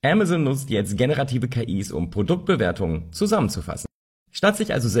Amazon nutzt jetzt generative KIs, um Produktbewertungen zusammenzufassen. Statt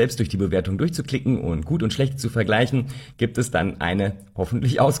sich also selbst durch die Bewertung durchzuklicken und gut und schlecht zu vergleichen, gibt es dann eine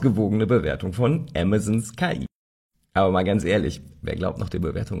hoffentlich ausgewogene Bewertung von Amazons KI. Aber mal ganz ehrlich, wer glaubt noch der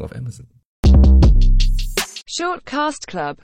Bewertung auf Amazon? Shortcast Club